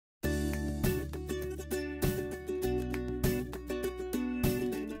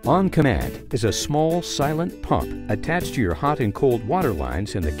On Command is a small, silent pump attached to your hot and cold water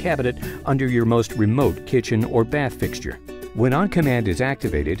lines in the cabinet under your most remote kitchen or bath fixture. When On Command is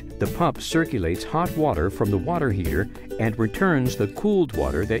activated, the pump circulates hot water from the water heater and returns the cooled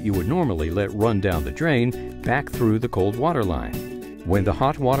water that you would normally let run down the drain back through the cold water line. When the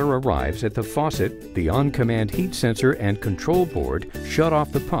hot water arrives at the faucet, the On Command heat sensor and control board shut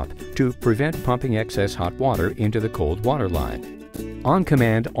off the pump to prevent pumping excess hot water into the cold water line. On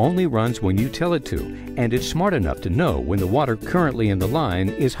Command only runs when you tell it to, and it's smart enough to know when the water currently in the line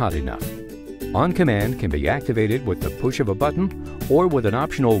is hot enough. On Command can be activated with the push of a button or with an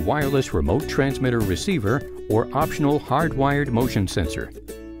optional wireless remote transmitter receiver or optional hardwired motion sensor.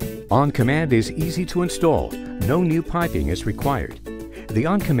 On Command is easy to install. No new piping is required. The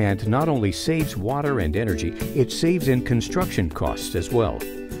On Command not only saves water and energy, it saves in construction costs as well.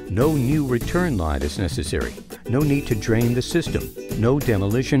 No new return line is necessary. No need to drain the system. No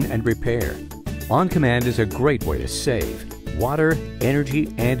demolition and repair. On Command is a great way to save water,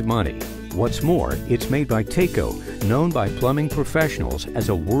 energy, and money. What's more, it's made by Taco, known by plumbing professionals as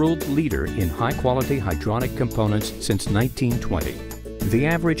a world leader in high-quality hydronic components since 1920. The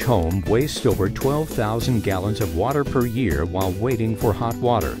average home wastes over 12,000 gallons of water per year while waiting for hot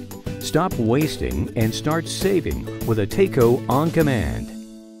water. Stop wasting and start saving with a Taco On Command.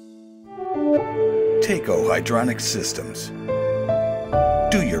 Taco Hydronic Systems.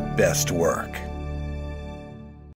 Do your best work.